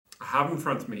have in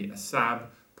front of me a SAB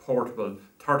portable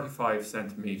 35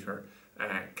 centimetre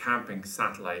camping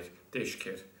satellite dish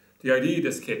kit. The idea of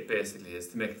this kit basically is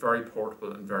to make it very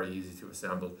portable and very easy to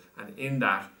assemble, and in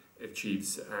that it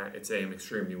achieves its aim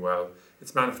extremely well.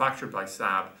 It's manufactured by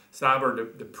SAB. SAB are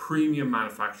the premium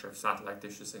manufacturer of satellite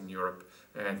dishes in Europe.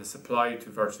 They supply to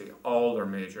virtually all their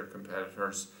major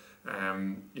competitors.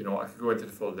 You know, I could go into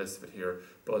the full list of it here,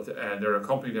 but they're a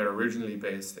company that are originally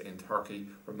based in Turkey,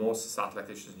 where most satellite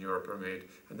dishes in Europe are made,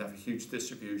 and they have a huge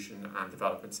distribution and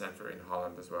development centre in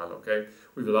Holland as well. Okay,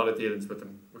 we have a lot of dealings with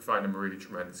them. We find them a really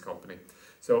tremendous company.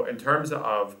 So in terms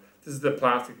of, this is the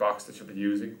plastic box that you'll be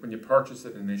using. When you purchase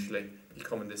it initially, it'll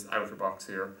come in this outer box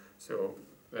here. So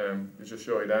I'll just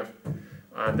show you that.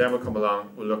 And then we'll come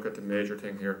along, we'll look at the major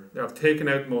thing here. Now I've taken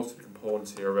out most of the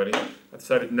components here already. I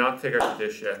decided not to take out the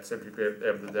dish yet, simply to be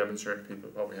able to demonstrate to people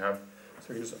what we have.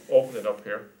 So we just open it up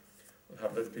here. We'll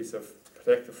have this piece of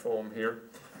protective foam here.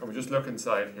 And we just look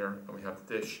inside here and we have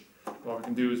the dish. What we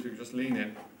can do is we can just lean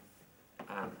in,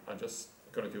 and I'm just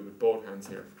going to do it with both hands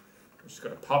here. I'm just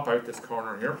going to pop out this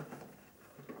corner here.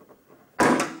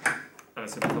 And it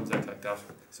simply comes out like that.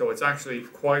 So it's actually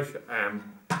quite,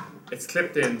 it's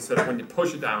clipped in so that when you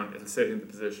push it down, it'll sit into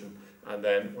position. And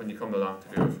then when you come along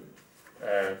to do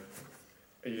it,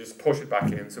 you just push it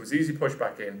back in. So it's easy to push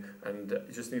back in, and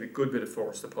you just need a good bit of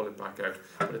force to pull it back out,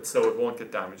 but it's so it won't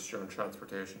get damaged during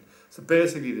transportation. So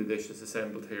basically the dish is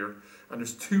assembled here, and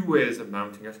there's two ways of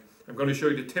mounting it. I'm going to show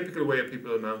you the typical way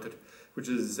people mount it, which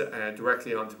is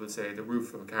directly onto, we'll say, the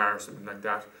roof of a car or something like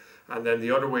that. And then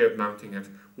the other way of mounting it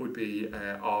would be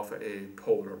off a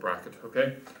pole or bracket,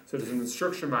 okay? So there's an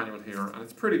instruction manual here, and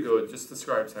it's pretty good, just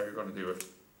describes how you're going to do it.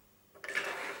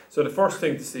 So the first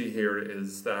thing to see here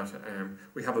is that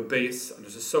we have a base, and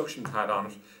there's a suction pad on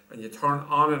it, and you turn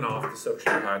on and off the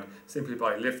suction pad simply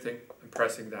by lifting and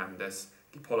pressing down this.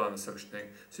 You pull on the suction thing.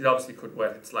 So you obviously could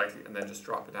wet it slightly and then just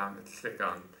drop it down and click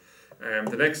on.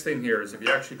 The next thing here is if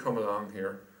you actually come along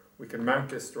here, we can mount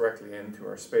this directly into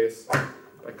our space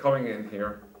by coming in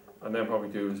here, and then what we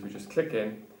do is we just click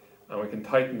in, and we can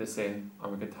tighten this in,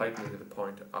 and we can tighten it to the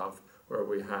point of where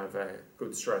we have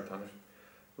good strength on it.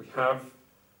 We have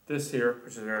this here,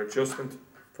 which is our adjustment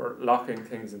for locking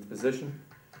things into position.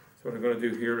 So what I'm going to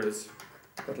do here is,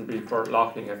 that'll be for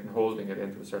locking it and holding it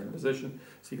into a certain position.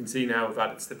 So you can see now we've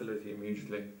added stability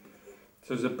immediately.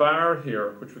 So there's a bar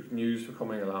here which we can use for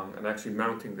coming along and actually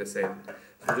mounting this in.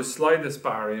 So just slide this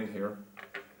bar in here,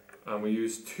 and we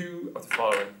use two of the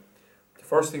following. The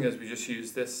first thing is we just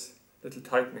use this little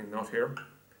tightening nut here.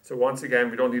 So once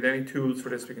again, we don't need any tools for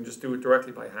this, we can just do it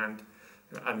directly by hand.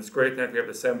 And it's great now to be able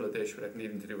to assemble a dish without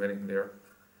needing to do anything there.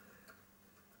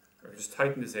 We just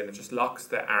tighten this in, it just locks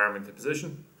the arm into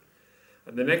position.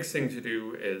 And the next thing to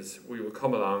do is we will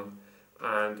come along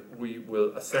and we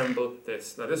will assemble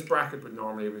this. Now this bracket would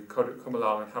normally, we could come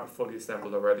along and have it fully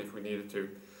assembled already if we needed to.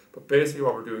 But basically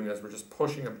what we're doing is we're just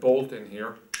pushing a bolt in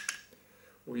here.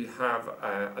 We have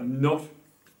a nut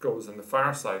that goes on the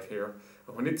far side here.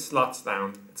 And when it slots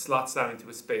down into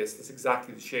a space that's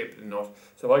exactly the shape of the nut.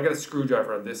 So if I get a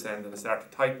screwdriver on this end and I start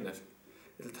to tighten it,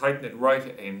 it'll tighten it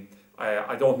right in.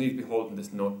 I don't need to be holding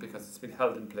this nut because it's been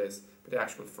held in place by the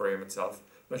actual frame itself.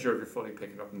 I'm not sure if you're fully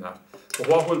picking up on that. But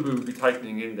what we'll be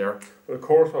tightening in there, well of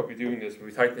course what we'll be doing is we'll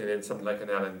be tightening in something like an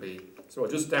L&B. So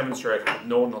I'll just demonstrate with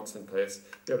no nuts in place,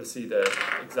 be able to see the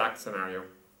exact scenario.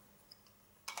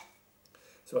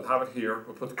 So I'll have it here,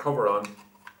 we'll put the cover on.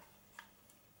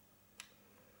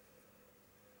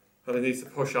 And it needs to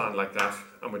push on like that,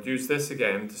 and we'll use this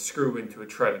again to screw into a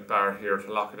threaded bar here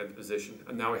to lock it into position,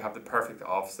 and now we have the perfect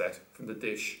offset from the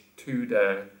dish to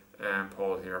the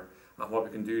pole here. And what we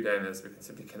can do then is we can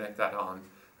simply connect that on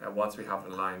once we have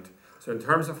it aligned. So in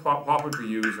terms of what would we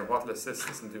use, or what will assist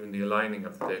us in doing the aligning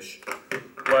of the dish,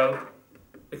 well,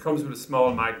 it comes with a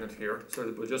small magnet here, so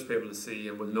that we'll just be able to see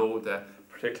and we'll know the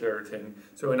particular thing.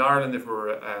 So in Ireland, if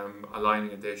we're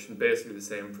aligning a dish, and basically the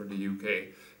same for the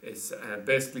UK, it's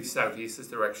basically southeast is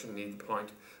the direction you need to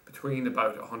point. Between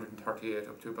about 138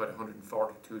 up to about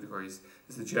 142 degrees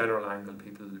is the general angle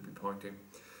people will be pointing.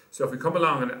 So if we come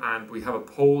along and we have a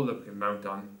pole that we can mount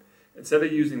on, instead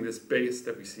of using this base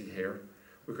that we see here,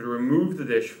 we could remove the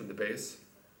dish from the base,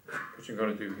 which I'm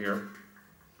going to do here.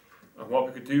 And what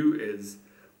we could do is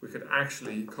we could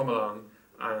actually come along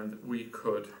and we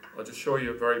could, I'll just show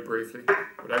you very briefly,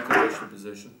 without the dish in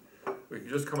position, we can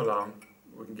just come along,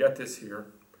 we can get this here,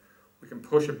 we can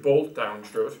push a bolt down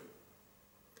through it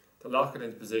to lock it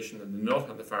into position, and the nut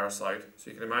on the far side. So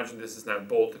you can imagine this is now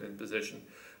bolted in position.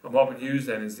 And what we use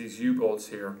then is these U-bolts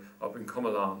here, we can come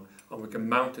along and we can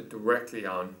mount it directly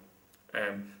on,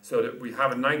 so that we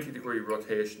have a 90-degree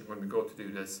rotation when we go to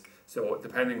do this. So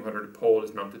depending whether the pole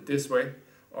is mounted this way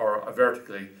or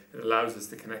vertically, it allows us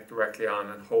to connect directly on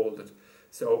and hold it.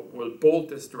 So we'll bolt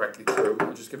this directly through.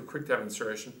 I'll just give a quick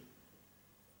demonstration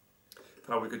of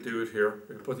how we could do it here.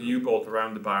 We could put the U-bolt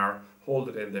around the bar, hold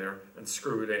it in there and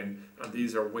screw it in, and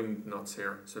these are winged nuts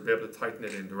here, so we'll be able to tighten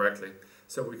it in directly.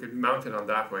 So we could mount it on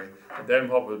that way, and then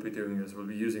what we'll be doing is we'll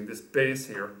be using this base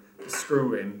here to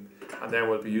screw in, and then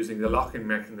we'll be using the locking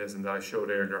mechanism that I showed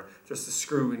earlier just to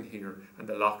screw in here and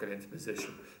to lock it into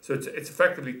position. So it's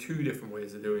effectively two different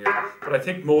ways of doing it, but I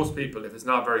think most people, if it's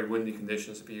not very windy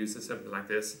conditions, would be using something like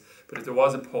this. But if there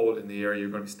was a pole in the area, you're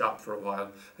going to be stopped for a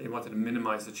while and you wanted to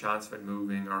minimize the chance of it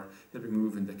moving, or you'll be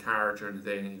moving the car during the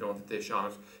day and you don't want to dish on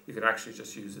it, you could actually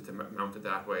just use it to mount it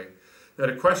that way. Now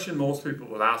the question most people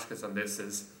will ask us on this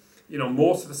is, you know,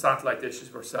 most of the satellite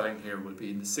dishes we're selling here will be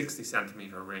in the 60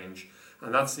 centimetre range,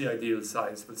 and that's the ideal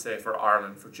size, we'll say, for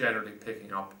Ireland, for generally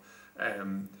picking up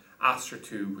Astra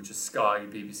 2, which is Sky,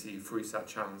 BBC, Freesat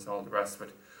channels, all the rest of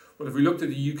it. Well, if we looked at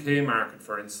the UK market,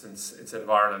 for instance, instead of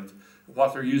Ireland,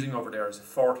 what they're using over there is a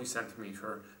 40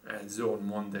 centimetre Zone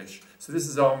 1 dish. So this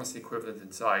is almost equivalent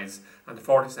in size, and the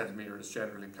 40 centimetre is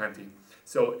generally plenty.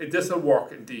 So this will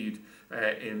work indeed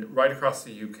in right across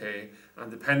the UK, and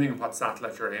depending on what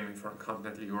satellite you're aiming for in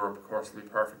continental Europe, of course, will be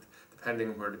perfect, depending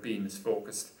on where the beam is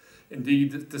focused.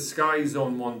 Indeed, the Sky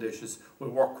Zone 1 dishes will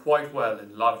work quite well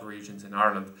in a lot of regions in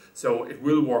Ireland, so it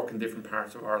will work in different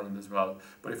parts of Ireland as well.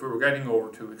 But if we were getting over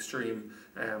to extreme,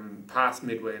 past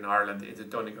Midway in Ireland, into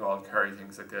Donegal, Kerry,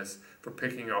 things like this, for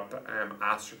picking up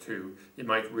Astra 2, you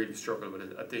might really struggle with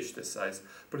a dish this size.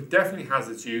 But it definitely has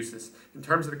its uses. In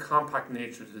terms of the compact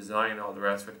nature of the design, all the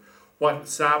rest of it, what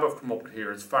SAB have come up with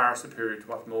here is far superior to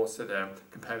what most of the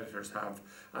competitors have,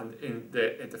 and in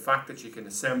the fact that you can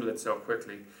assemble it so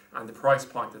quickly and the price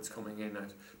point that's coming in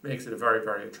at makes it a very,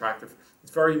 very attractive.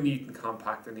 It's very neat and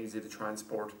compact and easy to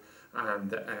transport,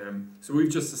 and so we've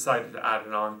just decided to add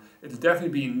it on. It'll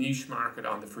definitely be a niche market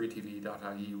on the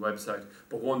freetv.ie website,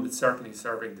 but one that's certainly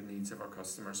serving the needs of our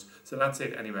customers. So that's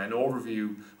it anyway, an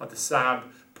overview of the SAB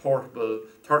portable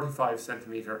 35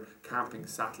 centimetre camping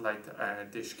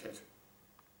satellite dish kit.